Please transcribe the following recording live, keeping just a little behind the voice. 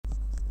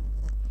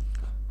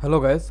Hello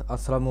guys,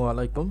 আসসালামু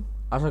আলাইকুম।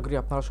 আশা করি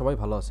আপনারা সবাই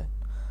ভালো আছেন।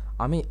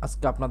 আমি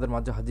আজকে আপনাদের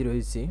মাঝে হাজির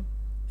হয়েছি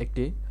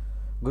একটি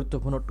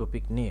গুরুত্বপূর্ণ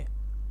টপিক নিয়ে।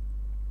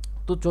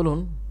 তো চলুন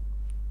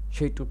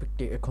সেই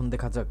টপিকটি এখন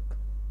দেখা যাক।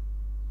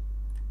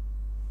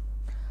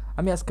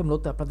 আমি আজকে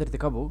মূলত আপনাদের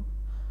দেখাবো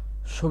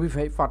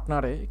শপিফাই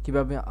পার্টনারে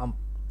কিভাবে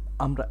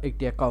আমরা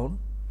একটি অ্যাকাউন্ট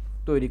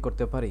তৈরি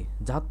করতে পারি,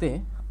 যাতে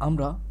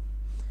আমরা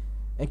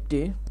একটি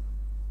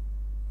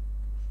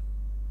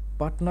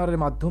পার্টনারের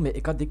মাধ্যমে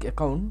একাধিক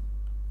অ্যাকাউন্ট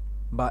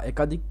বা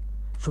একাধিক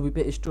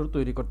শপিফাই স্টোর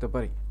তৈরি করতে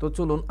পারি। তো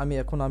চলুন আমি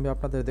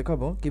আপনাদের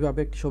দেখাবো কিভাবে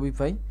একটি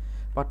শপিফাই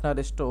পার্টনার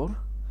স্টোর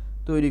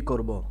তৈরি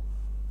করব।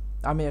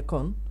 আমি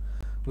এখন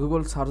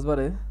গুগল সার্চ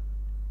বারে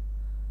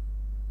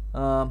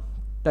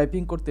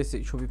টাইপিং করতেছি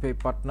শপিফাই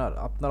পার্টনার।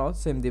 আপনারাও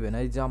সেম দিবেন।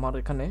 এই যে আমার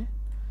এখানে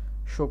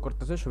শো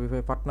করতেছে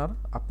শপিফাই পার্টনার,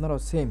 আপনারাও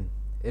সেম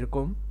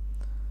এরকম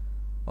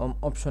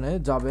অপশনে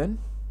যাবেন।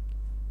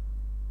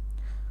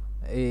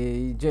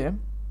 এই যে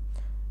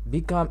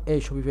বিকাম এ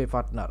শপিফাই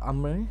পার্টনার,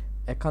 আমি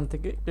এখান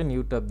থেকে একটা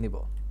নিউ ট্যাব নিব।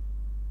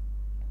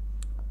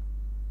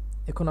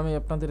 এখন আমি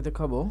আপনাদের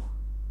দেখাবো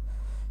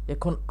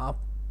এখন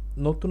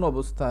নতুন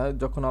অবস্থায়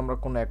যখন আমরা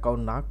কোনো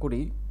অ্যাকাউন্ট না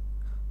করি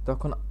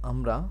তখন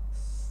আমরা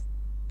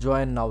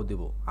জয়েন নাও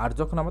দেব, আর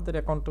যখন আমাদের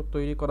অ্যাকাউন্ট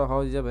তৈরি করা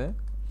হয়ে যাবে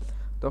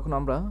তখন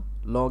আমরা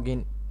লগ ইন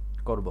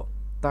করব।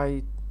 তাই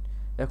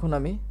এখন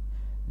আমি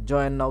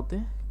জয়েন নাওতে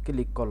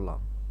ক্লিক করলাম।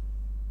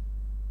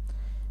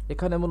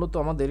 এখানে মূলত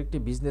আমাদের একটি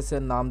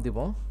বিজনেসের নাম দিব।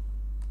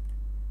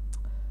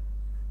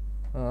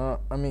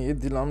 আমি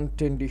দিলাম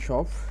টেন্ডি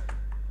শপ,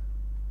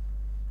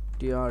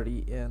 TRENDY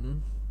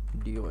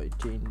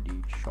টেন্ডি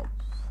শপ।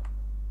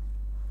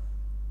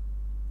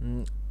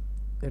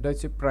 এটা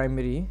হচ্ছে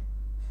প্রাইমারি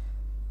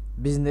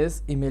বিজনেস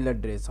ইমেল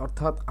অ্যাড্রেস,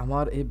 অর্থাৎ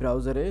আমার এই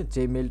ব্রাউজারে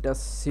যে মেলটা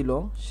ছিল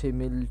সেই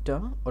মেলটা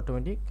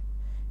অটোমেটিক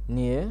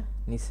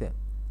নিছে।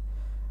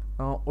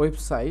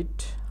 ওয়েবসাইট,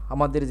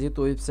 আমাদের যেহেতু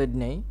ওয়েবসাইট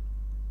নেই,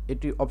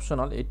 এটি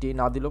অপশনাল, এটি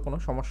না দিলেও কোনো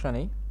সমস্যা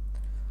নেই।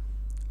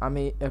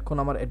 আমি এখন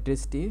আমার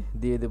অ্যাড্রেসটি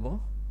দিয়ে দেব।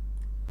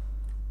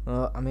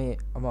 আমি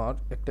আমার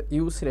একটা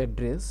ইউসের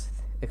অ্যাড্রেস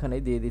এখানে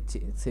দিয়ে দিচ্ছি,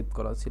 সেভ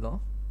করা ছিল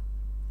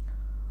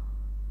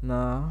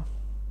না।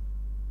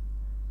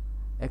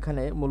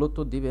 এখানে মূলত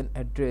দিবেন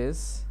অ্যাড্রেস,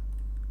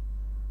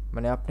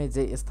 মানে আপনি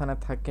যে স্থানে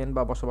থাকেন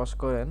বা বসবাস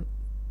করেন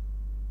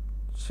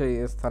সেই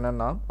স্থানের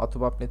নাম,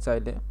 অথবা আপনি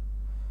চাইলে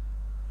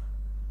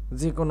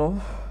যে কোনো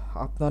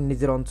আপনার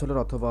নিজের অঞ্চলের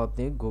অথবা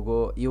আপনি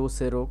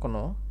ইউএসেরও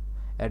কোনো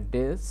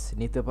অ্যাড্রেস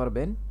নিতে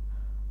পারবেন।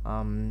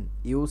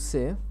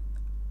 ইউএসএ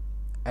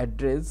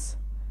অ্যাড্রেস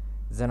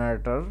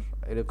জেনারেটর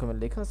এরকম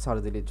লেখা সার্চ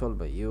দিলে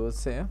চলবে।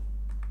 ইউএসএ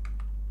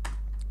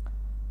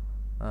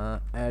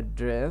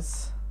অ্যাড্রেস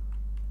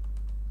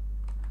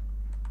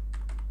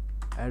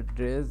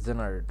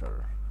জেনারেটর,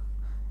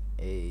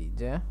 এই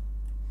যে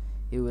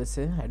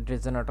ইউএসএ অ্যাড্রেস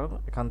জেনারেটর,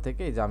 এখান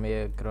থেকে এই যে আমি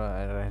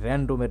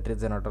র্যান্ডম অ্যাড্রেস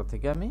জেনারেটর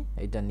থেকে আমি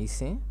এইটা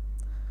নিছি।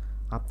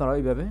 আপনারা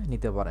এইভাবে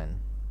নিতে পারেন।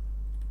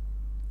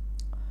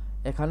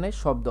 এখানে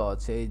শব্দ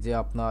আছে, এই যে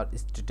আপনার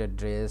স্ট্রিট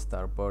অ্যাড্রেস,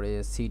 তারপরে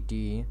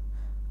সিটি,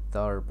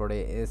 তারপরে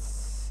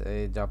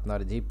এই যে আপনার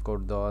জিপ কোড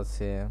দেওয়া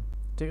আছে,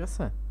 ঠিক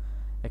আছে।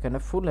 এখানে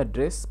ফুল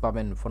অ্যাড্রেস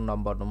পাবেন, ফোন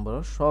নাম্বার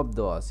সব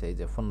দেওয়া আছে, এই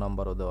যে ফোন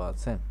নাম্বারও দেওয়া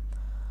আছে।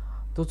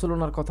 তো চলুন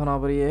আর কথা না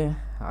বাড়িয়ে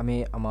আমি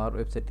আমার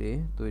ওয়েবসাইটটি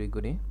তৈরি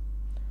করি।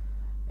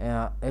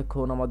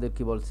 এখন আমাদের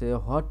কি বলছে,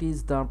 what is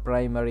the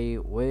primary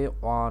way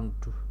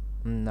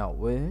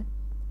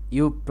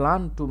you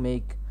plan to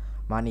make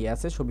money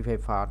as a Shopify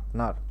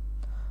partner,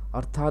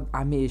 অর্থাৎ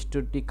আমি এই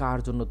স্টোরটি কার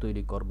জন্য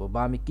তৈরি করব বা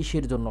আমি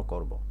কিসের জন্য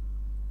করব।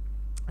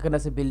 এখানে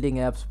আছে building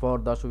apps for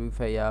the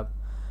Shopify app,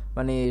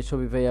 মানে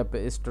শপিফাই অ্যাপ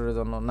স্টোরের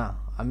জন্য না,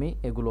 আমি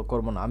এগুলো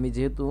করব না। আমি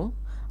যেহেতু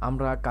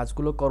আমরা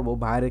কাজগুলো করব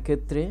বাইরের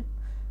ক্ষেত্রে,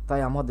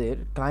 তাই আমাদের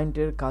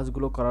ক্লায়েন্টের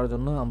কাজগুলো করার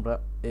জন্য আমরা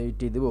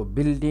এইটি দেব,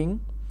 building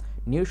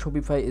new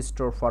Shopify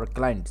store for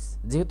clients.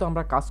 যেহেতু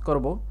আমরা কাজ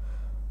করব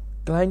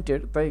ক্লায়েন্টের,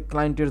 তাই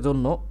ক্লায়েন্টের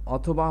জন্য,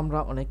 অথবা আমরা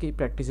অনেকেই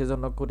প্র্যাকটিসের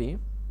জন্য করি,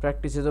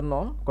 প্র্যাকটিসের জন্য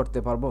করতে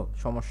পারবো,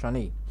 সমস্যা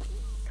নেই।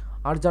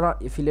 আর যারা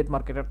এফিলিয়েট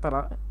মার্কেটার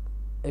তারা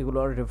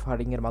এগুলোর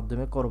রেফারিংয়ের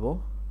মাধ্যমে করব।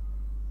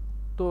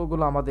 তো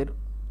ওগুলো আমাদের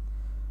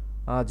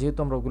যেহেতু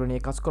আমরা ওগুলো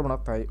নিয়ে কাজ করবো না,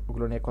 তাই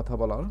ওগুলো নিয়ে কথা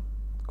বলার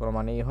কোনো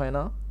মানেই হয়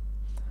না।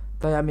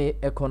 তাই আমি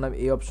এখন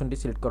এই অপশনটি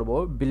সিলেক্ট করব,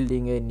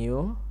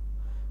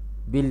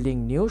 building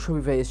new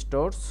Shopify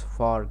stores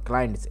for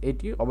clients.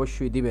 এটি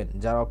অবশ্যই দিবেন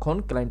যারা এখন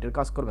ক্লায়েন্টের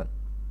কাজ করবেন।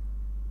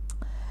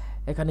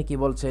 এখানে কি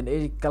বলছেন,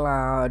 এই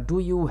do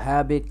you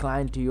have a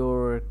client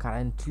your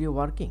currently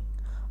working,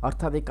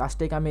 অর্থাৎ এই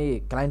কাজটাকে আমি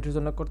ক্লায়েন্টের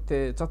জন্য করতে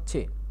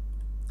চাচ্ছি।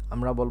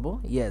 আমরা বলবো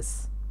yes.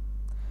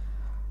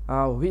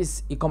 Which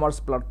e commerce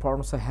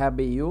platforms have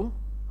you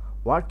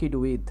worked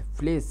with,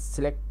 please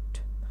select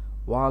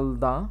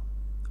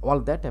all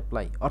that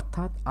apply,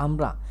 অর্থাৎ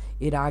আমরা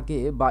এর আগে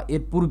বা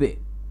এর পূর্বে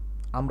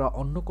আমরা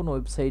অন্য কোনো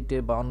ওয়েবসাইটে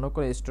বা অন্য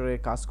কোনো স্টোরে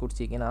কাজ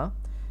করছি কিনা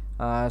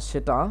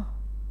সেটা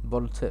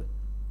বলছে।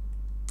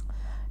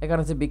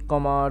 এখানে আছে বিগ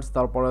কমার্স,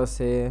 তারপরে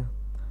আছে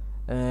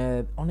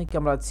অনেকে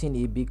আমরা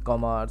চিনি, বিগ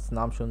কমার্স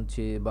নাম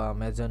শুনছি, বা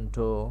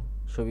ম্যাজেন্টো,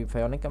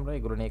 শপিফাই, অনেকে আমরা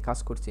এগুলো নিয়ে কাজ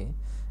করছি।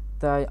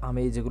 তাই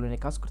আমি যেগুলো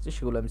নিয়ে কাজ করছি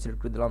সেগুলো আমি সিলেক্ট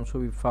করে দিলাম,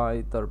 শপিফাই,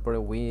 তারপরে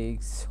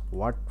উইক্স,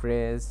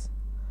 ওয়ার্ডপ্রেস,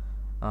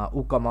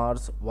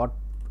 উকমার্স,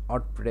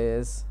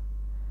 ওয়ার্ডপ্রেস,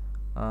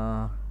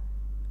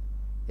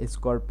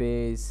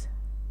 স্কোয়ারপেজ,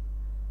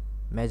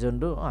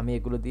 ম্যাজেন্ডো, আমি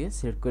এগুলো দিয়ে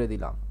সিলেক্ট করে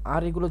দিলাম।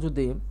 আর এগুলো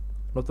যদি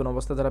নতুন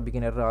অবস্থায় যারা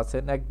বিগিনাররা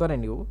আছেন একবারে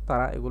নিউ,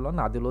 তারা এগুলো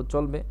না দিলেও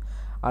চলবে,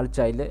 আর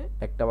চাইলে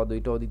একটা বা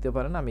দুইটাও দিতে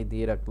পারেন, আমি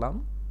দিয়ে রাখলাম।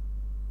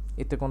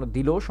 এতে কোনো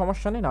দিলেও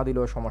সমস্যা নেই, না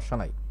দিলেও সমস্যা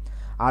নাই।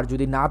 আর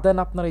যদি না দেন,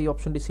 আপনারা এই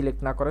অপশনটি সিলেক্ট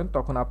না করেন,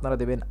 তখন আপনারা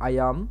দেবেন I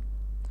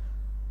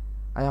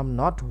am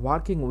not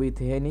working with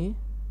any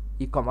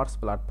e commerce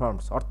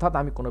platforms, অর্থাৎ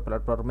আমি কোনো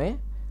প্ল্যাটফর্মে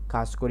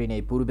কাজ করি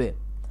নাই পূর্বে।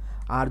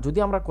 আর যদি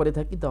আমরা করে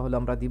থাকি তাহলে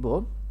আমরা দিব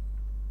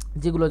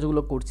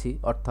যেগুলো করছি,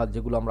 অর্থাৎ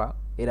যেগুলো আমরা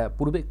এরা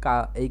পূর্বে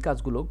এই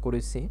কাজগুলো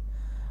করেছি,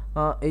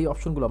 এই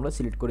অপশনগুলো আমরা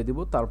সিলেক্ট করে দিব।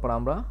 তারপর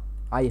আমরা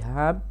I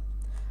have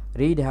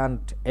read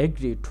and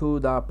agree to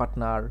the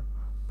partner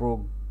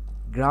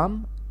program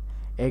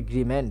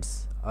agreements,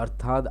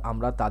 অর্থাৎ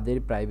আমরা তাদের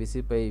প্রাইভেসি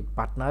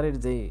পার্টনারের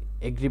যে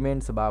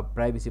এগ্রিমেন্টস বা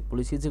প্রাইভেসি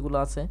পলিসি যেগুলো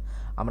আছে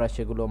আমরা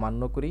সেগুলো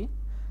মান্য করি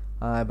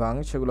এবং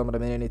সেগুলো আমরা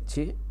মেনে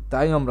নিচ্ছি।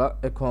 তাই আমরা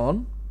এখন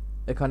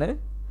এখানে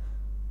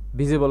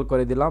ভিজিবল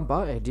করে দিলাম বা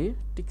এটি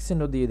টিক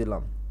চিহ্ন দিয়ে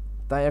দিলাম।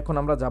 তাই এখন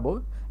আমরা যাব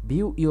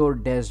ভিউ ইওর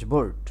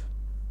ড্যাশবোর্ড,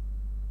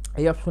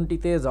 এই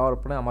অপশনটিতে যাওয়ার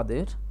পরে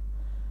আমাদের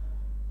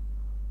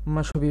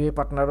শপিফাই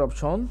পার্টনার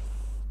অপশন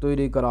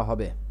তৈরি করা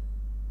হবে।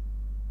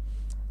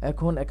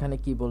 এখন এখানে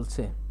কি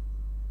বলছে,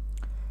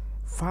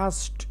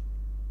 ফার্স্ট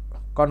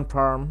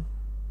কনফার্ম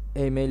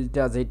এই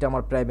মেইলটা, যেটা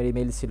আমার প্রাইমারি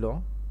মেইল ছিল,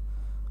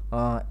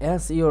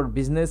 as your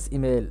business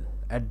email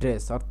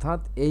address, অর্থাৎ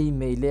এই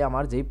মেইলে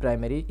আমার যেই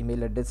প্রাইমারি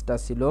ইমেল অ্যাড্রেসটা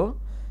ছিল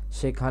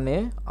সেখানে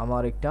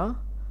আমার একটা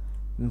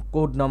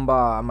কোড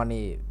নাম্বার, মানে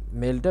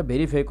মেইলটা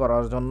ভেরিফাই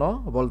করার জন্য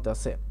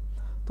বলতেছে।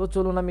 তো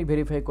চলুন আমি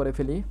ভেরিফাই করে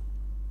ফেলি।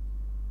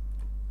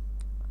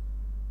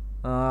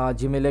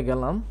 জিমেলে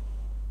গেলাম,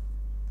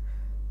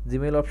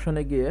 জিমেল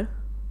অপশনে গিয়ে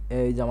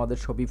এই যে আমাদের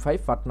শপিফাই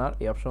পার্টনার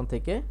এই অপশন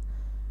থেকে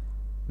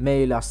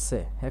মেইল আসছে।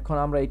 এখন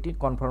আমরা এটি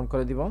কনফার্ম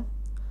করে দিব,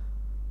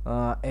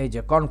 এই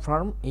যে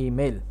কনফার্ম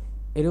ইমেল,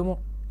 এরকম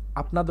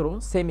আপনাদেরও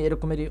সেম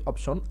এরকমেরই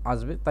অপশন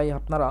আসবে। তাই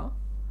আপনারা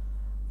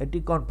এটি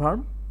কনফার্ম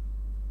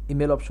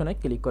ইমেল অপশনে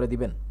ক্লিক করে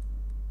দিবেন।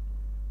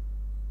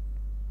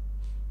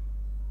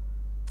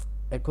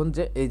 এখন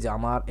যে এই যে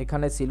আমার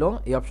এখানে ছিল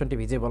এই অপশনটি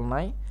ভিজিবল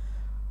নাই,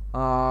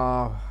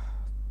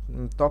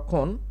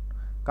 তখন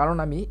কারণ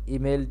আমি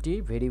ইমেলটি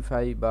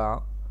ভেরিফাই বা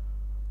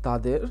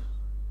তাদের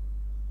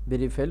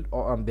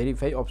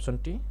ভেরিফাই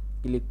অপশনটি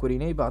ক্লিক করি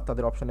নাই বা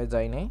তাদের অপশনে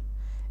যাই নাই,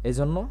 এই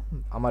জন্য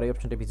আমার এই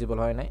অপশনটি ভিজিবল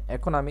হয় নাই।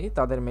 এখন আমি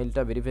তাদের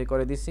মেইলটা ভেরিফাই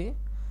করে দিছি,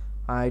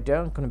 এটা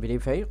এখন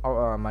ভেরিফাই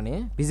মানে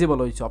ভিজিবল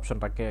হয়েছে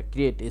অপশনটাকে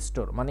ক্রিয়েট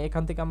স্টোর, মানে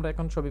এখান থেকে আমরা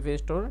এখন শপিফাই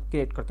স্টোর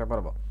ক্রিয়েট করতে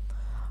পারবো।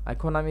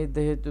 এখন আমি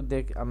যেহেতু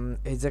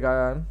এই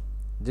জায়গায়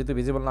যেহেতু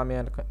ভিজিবল না, আমি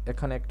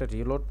এখানে একটা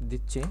রিলোড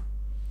দিচ্ছি।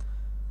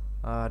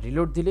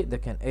 রিলোড দিলে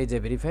দেখেন এই যে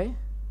ভেরিফাই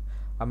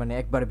মানে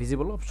একবার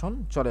ভিজিবল অপশন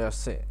চলে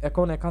আসছে।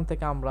 এখন এখান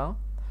থেকে আমরা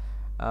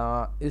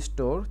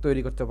স্টোর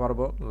তৈরি করতে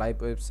পারবো, লাইভ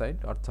ওয়েবসাইট,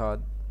 অর্থাৎ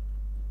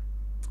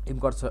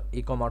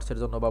ই কমার্সের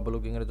জন্য বা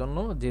ব্লগিংয়ের জন্য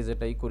যে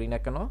যেটাই করি না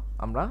কেন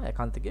আমরা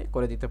এখান থেকে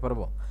করে দিতে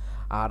পারবো।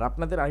 আর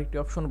আপনাদের আরেকটি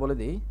অপশন বলে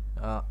দিই,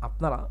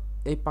 আপনারা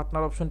এই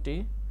পার্টনার অপশনটি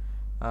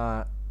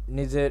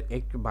নিজের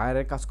একটু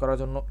বাইরের কাজ করার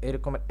জন্য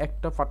এরকমের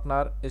একটা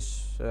পার্টনার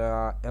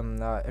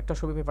একটা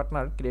শপিফাই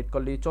পার্টনার ক্রিয়েট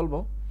করলেই চলবো।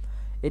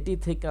 এটি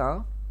থেকে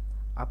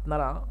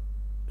আপনারা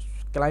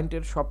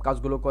ক্লায়েন্টের সব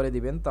কাজগুলো করে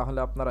দিবেন, তাহলে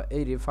আপনারা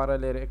এই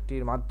রেফারেলের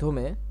একটির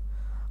মাধ্যমে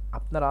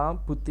আপনারা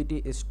প্রতিটি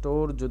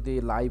স্টোর যদি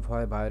লাইভ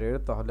হয় বাইরের,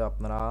 তাহলে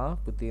আপনারা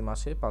প্রতি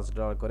মাসে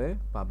 $5 করে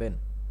পাবেন।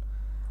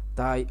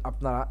 তাই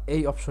আপনারা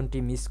এই অপশনটি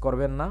মিস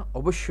করবেন না।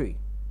 অবশ্যই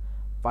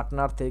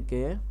পার্টনার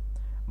থেকে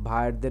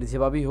ভাইয়ারদের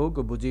যেভাবেই হোক,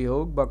 বুঝিয়ে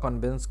হোক বা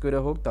কনভিন্স করে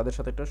হোক, তাদের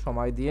সাথে একটা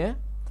সময় দিয়ে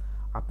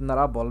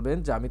আপনারা বলবেন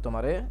যে আমি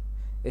তোমারে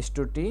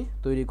স্টোরটি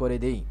তৈরি করে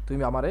দেই,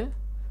 তুমি আমারে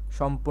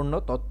সম্পূর্ণ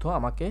তথ্য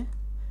আমাকে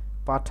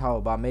পাঠাও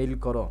বা মেইল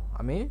করো,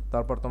 আমি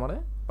তারপর তোমারে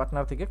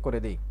পার্টনার থেকে করে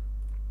দেই।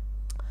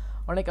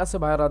 অনেক আছে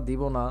ভাইয়ারা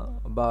দিব না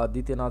বা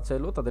দিতে না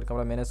চাইলেও তাদেরকে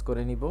আমরা ম্যানেজ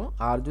করে নিব।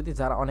 আর যদি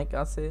যারা অনেক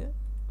আছে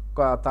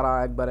তারা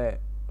একবারে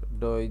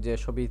ওই যে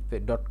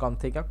shopify.com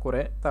থেকে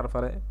করে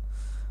তারপরে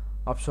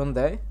অপশন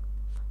দেয়,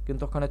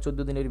 কিন্তু ওখানে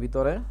 14 দিনের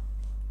ভিতরে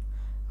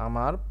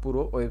আমার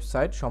পুরো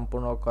ওয়েবসাইট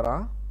সম্পূর্ণ করা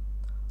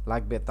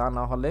লাগবে, তা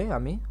না হলে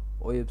আমি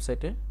ওই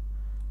ওয়েবসাইটে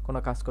কোনো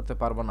কাজ করতে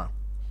পারবো না।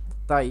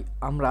 তাই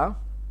আমরা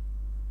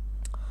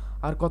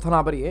আর কথা না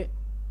বাড়িয়ে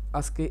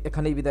আজকে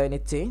এখানেই বিদায়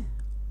নিচ্ছি।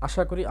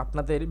 আশা করি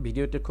আপনাদের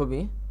ভিডিওটি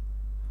খুবই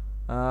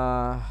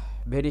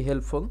ভেরি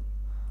হেল্পফুল,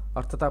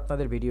 অর্থাৎ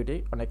আপনাদের ভিডিওটি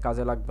অনেক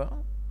কাজে লাগবে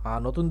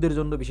নতুনদের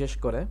জন্য বিশেষ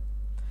করে।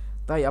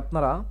 তাই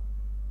আপনারা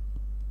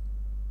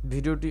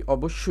ভিডিওটি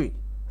অবশ্যই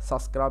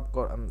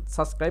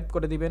সাবস্ক্রাইব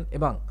করে দিবেন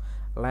এবং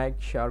লাইক,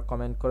 শেয়ার,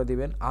 কমেন্ট করে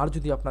দিবেন। আর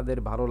যদি আপনাদের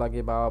ভালো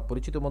লাগে বা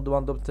পরিচিত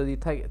বন্ধুবান্ধব যদি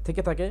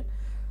থেকে থাকে,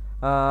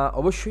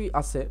 অবশ্যই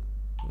আছে,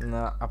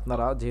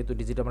 আপনারা যেহেতু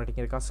ডিজিটাল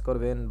মার্কেটিংয়ের কাজ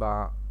করবেন বা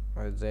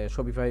যে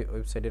শপিফাই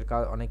ওয়েবসাইটের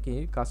কাজ অনেকেই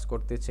কাজ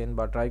করতেছেন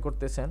বা ট্রাই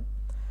করতেছেন,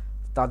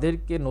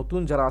 তাদেরকে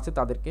নতুন যারা আছে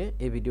তাদেরকে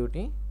এই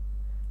ভিডিওটি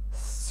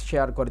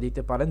শেয়ার করে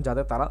দিতে পারেন,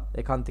 যাতে তারা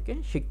এখান থেকে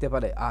শিখতে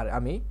পারে। আর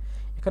আমি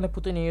এখানে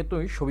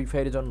প্রতিনিয়তই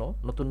শপিফাইয়ের জন্য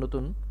নতুন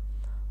নতুন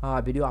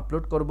ভিডিও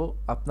আপলোড করব।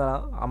 আপনারা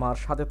আমার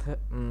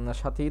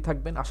সাথেই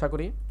থাকবেন আশা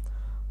করি।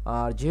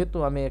 আর যেহেতু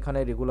আমি এখানে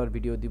রেগুলার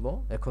ভিডিও দিব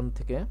এখন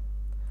থেকে,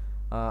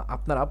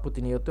 আপনারা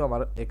প্রতিনিয়ত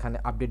আমার এখানে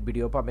আপডেট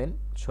ভিডিও পাবেন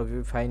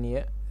শপিফাই নিয়ে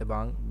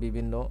এবং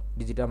বিভিন্ন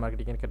ডিজিটাল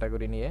মার্কেটিংয়ের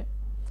ক্যাটাগরি নিয়ে।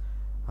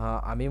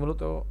 আমি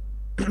মূলত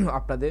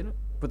আপনাদের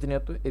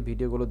প্রতিনিয়ত এই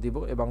ভিডিওগুলো দিব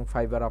এবং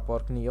ফাইবার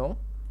আপওয়ার্ক নিয়েও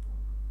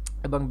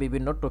এবং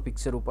বিভিন্ন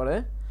টপিক্সের উপরে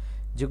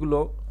যেগুলো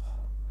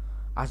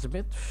আসবে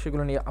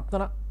সেগুলো নিয়ে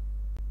আপনারা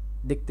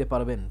দেখতে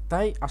পারবেন।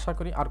 তাই আশা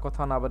করি আর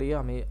কথা না বাড়িয়ে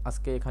আমি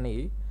আজকে এখানেই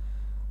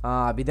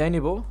বিদায়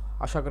নিব।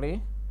 আশা করি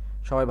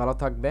সবাই ভালো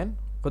থাকবেন।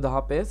 খুদা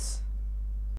হাফেজ।